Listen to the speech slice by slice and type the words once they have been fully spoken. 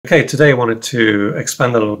Okay, today I wanted to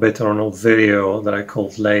expand a little bit on an old video that I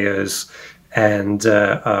called Layers, and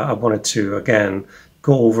I wanted to again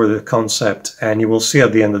go over the concept, and you will see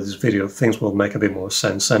at the end of this video things will make a bit more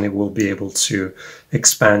sense and it will be able to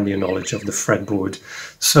expand your knowledge of the fretboard.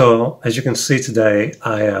 So as you can see today,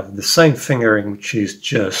 I have the same fingering, which is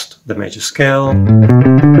just the major scale,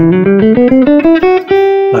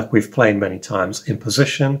 like we've played many times, in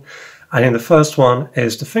position. And in the first one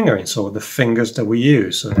is the fingering, so the fingers that we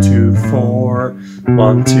use. So 2, 4,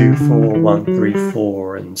 1, 2, 4, 1, 3,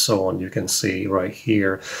 4, and so on. You can see right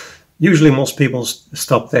here. Usually most people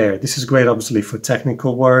stop there. This is great, obviously, for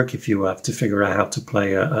technical work. If you have to figure out how to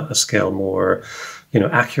play a scale more,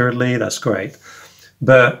 accurately, that's great.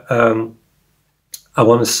 But I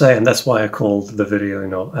want to say, and that's why I called the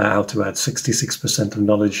video, how to add 66% of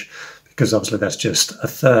knowledge, because obviously that's just a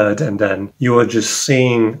third, and then you are just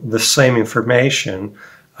seeing the same information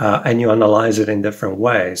and you analyze it in different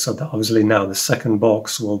ways. So that obviously now the second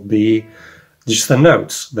box will be just the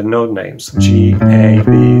notes, the note names, G, A,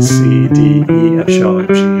 B, C, D, E, F sharp,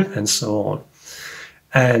 G, and so on.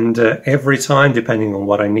 And every time, depending on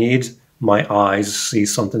what I need, my eyes see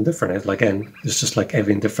something different. It's just like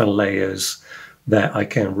having different layers that I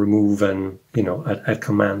can remove and, at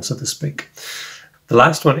command, so to speak. The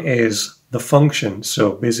last one is the function,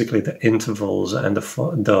 so basically the intervals and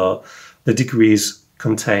the degrees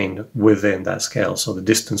contained within that scale, so the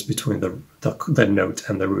distance between the note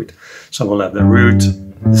and the root. So we'll have the root,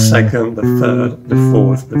 the second, the third, the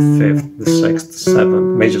fourth, the fifth, the sixth, the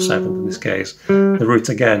seventh, major seventh in this case, the root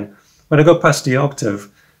again. When I go past the octave,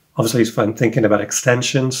 obviously if I'm thinking about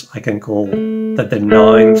extensions, I can call that the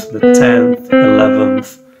 9th, the 10th,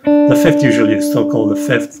 11th, the fifth usually is still called the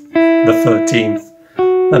 5th, the 13th,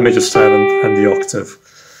 the major 7th, and the octave.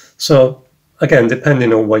 So again,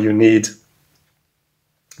 depending on what you need,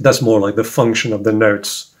 that's more like the function of the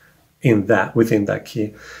notes within that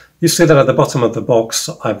key. You see that at the bottom of the box,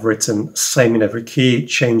 I've written same in every key,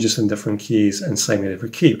 changes in different keys, and same in every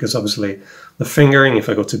key, because obviously the fingering, if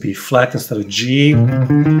I go to B flat instead of G,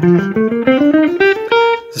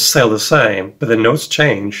 it's still the same, but the notes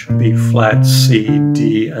change, B flat, C,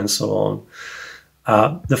 D, and so on.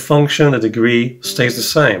 The function, the degree, stays the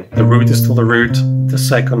same. The root is still the root, the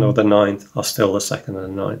second or the ninth are still the second and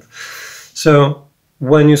the ninth. So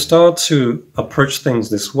when you start to approach things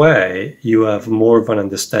this way, you have more of an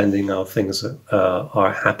understanding of things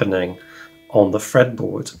are happening on the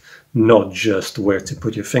fretboard, not just where to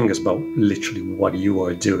put your fingers, but literally what you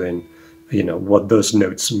are doing, what those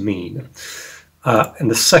notes mean. In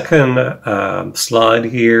the second slide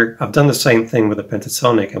here, I've done the same thing with the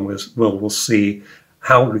pentatonic, and we'll see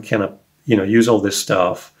how we can use all this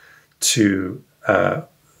stuff to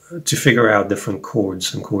figure out different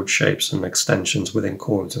chords and chord shapes and extensions within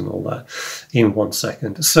chords and all that in 1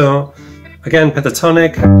 second. So again,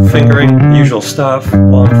 pentatonic, fingering, usual stuff,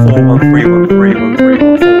 1, 4, 1, 3, 1, 3, 1, 3,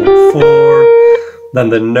 1, 4, 1, 4. Then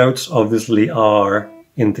the notes obviously are,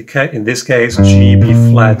 in this case, G, B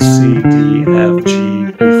flat, C, D, F, G,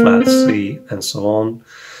 B flat, C, and so on.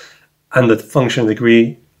 And the function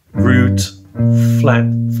degree, root, flat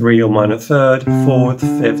 3 or minor third, 4th,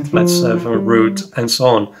 5th, flat 7, root, and so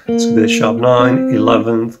on. It's going to be the sharp 9,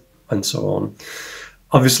 11th, and so on.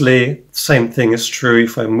 Obviously, same thing is true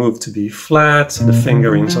if I move to B flat. The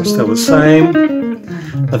fingerings are still the same,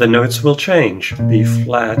 but the notes will change. B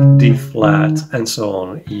flat, D flat, and so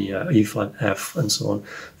on. E flat, F, and so on.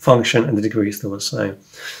 Function and the degree is still the same.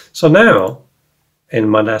 So now, in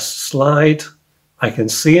my last slide, I can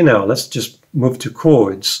see now, let's just move to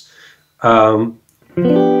chords.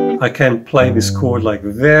 I can play this chord like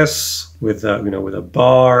this with a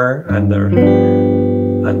bar and the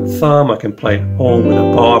thumb. I can play it all with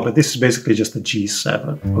a bar, but this is basically just a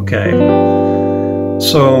G7. Okay.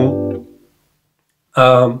 So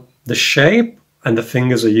the shape and the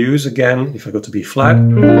fingers I use, again, if I go to B flat,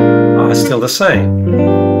 are still the same.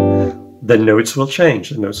 The notes will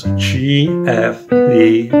change. The notes are G, F,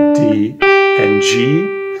 B, D, and G.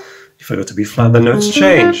 If I go to B flat, the notes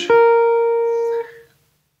change.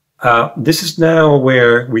 This is now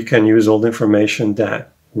where we can use all the information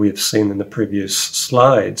that we've seen in the previous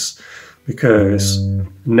slides, because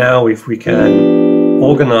now if we can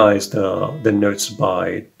organize the notes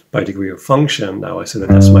by degree or function, now I see that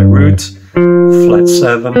that's my root, flat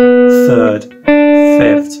 7, 3rd,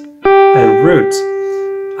 5th, and root.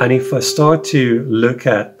 And if I start to look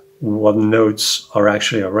at what notes are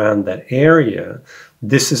actually around that area,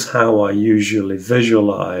 this is how I usually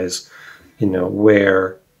visualize,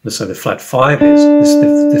 where, let's say, the flat 5 is.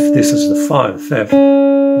 This is the 5, the 5th.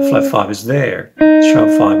 The flat 5 is there. Sharp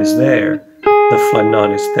 5 is there. The flat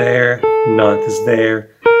 9 is there. 9th is there.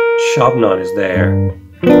 sharp 9 is there,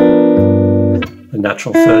 the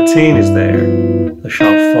natural 13 is there, the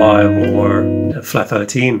sharp 5 or flat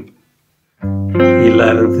 13,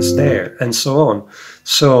 11th is there, and so on.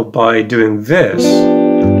 So by doing this,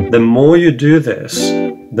 the more you do this,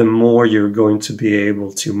 the more you're going to be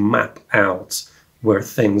able to map out where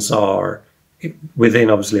things are within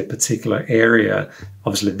obviously a particular area.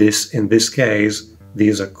 Obviously in this case,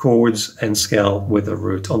 these are chords and scale with a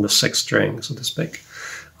root on the 6th string, so to speak,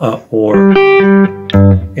 or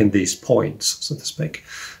in these points, so to speak.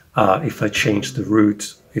 If I change the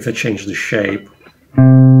root, if I change the shape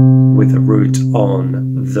with a root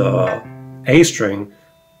on the A string,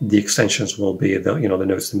 the extensions will be, the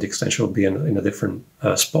notes in the extension will be in a different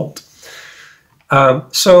spot.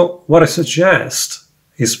 So what I suggest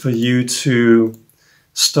is for you to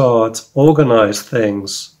start organize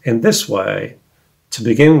things in this way to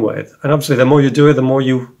begin with. And obviously the more you do it, the more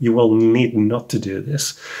you will need not to do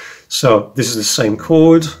this. So this is the same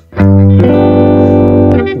chord.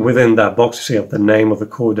 Within that box, you see I have the name of the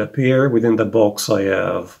chord up here. Within the box, I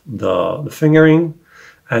have the fingering.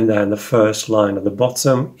 And then the first line at the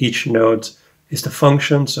bottom, each note is the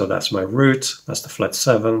function. So that's my root, that's the flat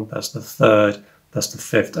 7, that's the 3rd, that's the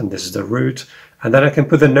 5th, and this is the root. And then I can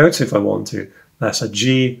put the notes if I want to. That's a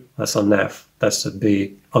G, that's an F, that's a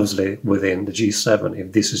B, obviously within the G7.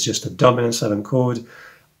 If this is just a dominant 7 chord,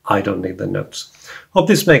 I don't need the notes. Hope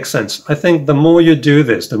this makes sense. I think the more you do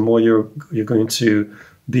this, the more you're going to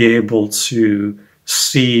be able to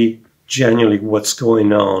see genuinely what's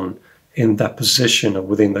going on in that position or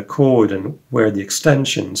within the chord, and where the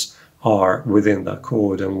extensions are within that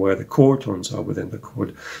chord and where the chord tones are within the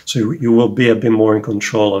chord. So you will be a bit more in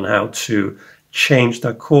control on how to change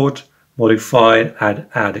that chord, modify it,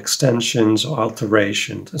 add extensions or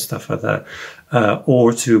alterations and stuff like that,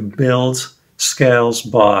 or to build scales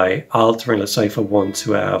by altering. Let's say if I want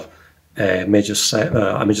to have a major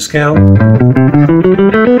scale,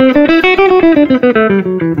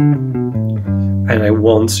 and I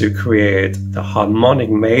want to create the harmonic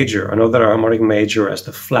major. I know that harmonic major as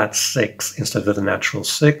the flat 6 instead of the natural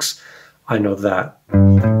 6. I know that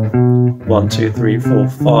 1, 2, 3, 4,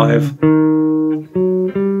 5.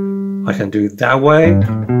 I can do it that way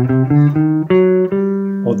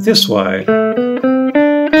or this way.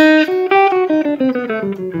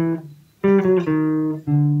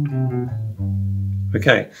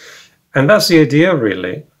 Okay, and that's the idea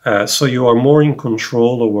really. So you are more in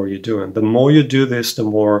control of what you're doing. The more you do this, the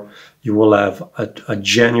more you will have a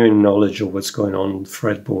genuine knowledge of what's going on in the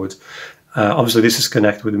fretboard. Obviously, this is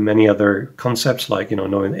connected with many other concepts, like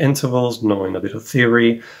knowing intervals, knowing a bit of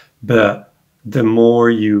theory. But the more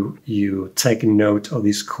you take note of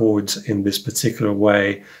these chords in this particular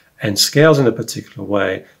way and scales in a particular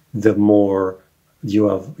way, the more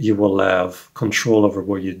you will have control over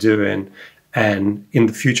what you're doing. And in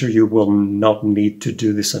the future, you will not need to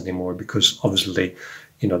do this anymore, because obviously,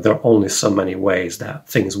 there are only so many ways that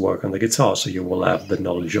things work on the guitar. So you will have the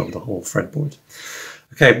knowledge of the whole fretboard.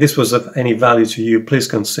 Okay, if this was of any value to you, please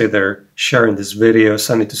consider sharing this video,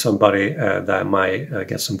 send it to somebody that might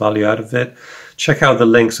get some value out of it. Check out the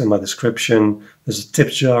links in my description. There's a tip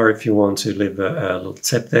jar if you want to leave a little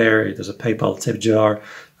tip there. There's a PayPal tip jar.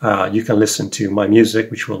 You can listen to my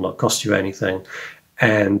music, which will not cost you anything.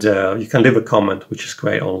 And you can leave a comment, which is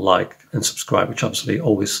great, on like and subscribe, which obviously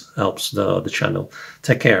always helps the channel.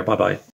 Take care. Bye-bye.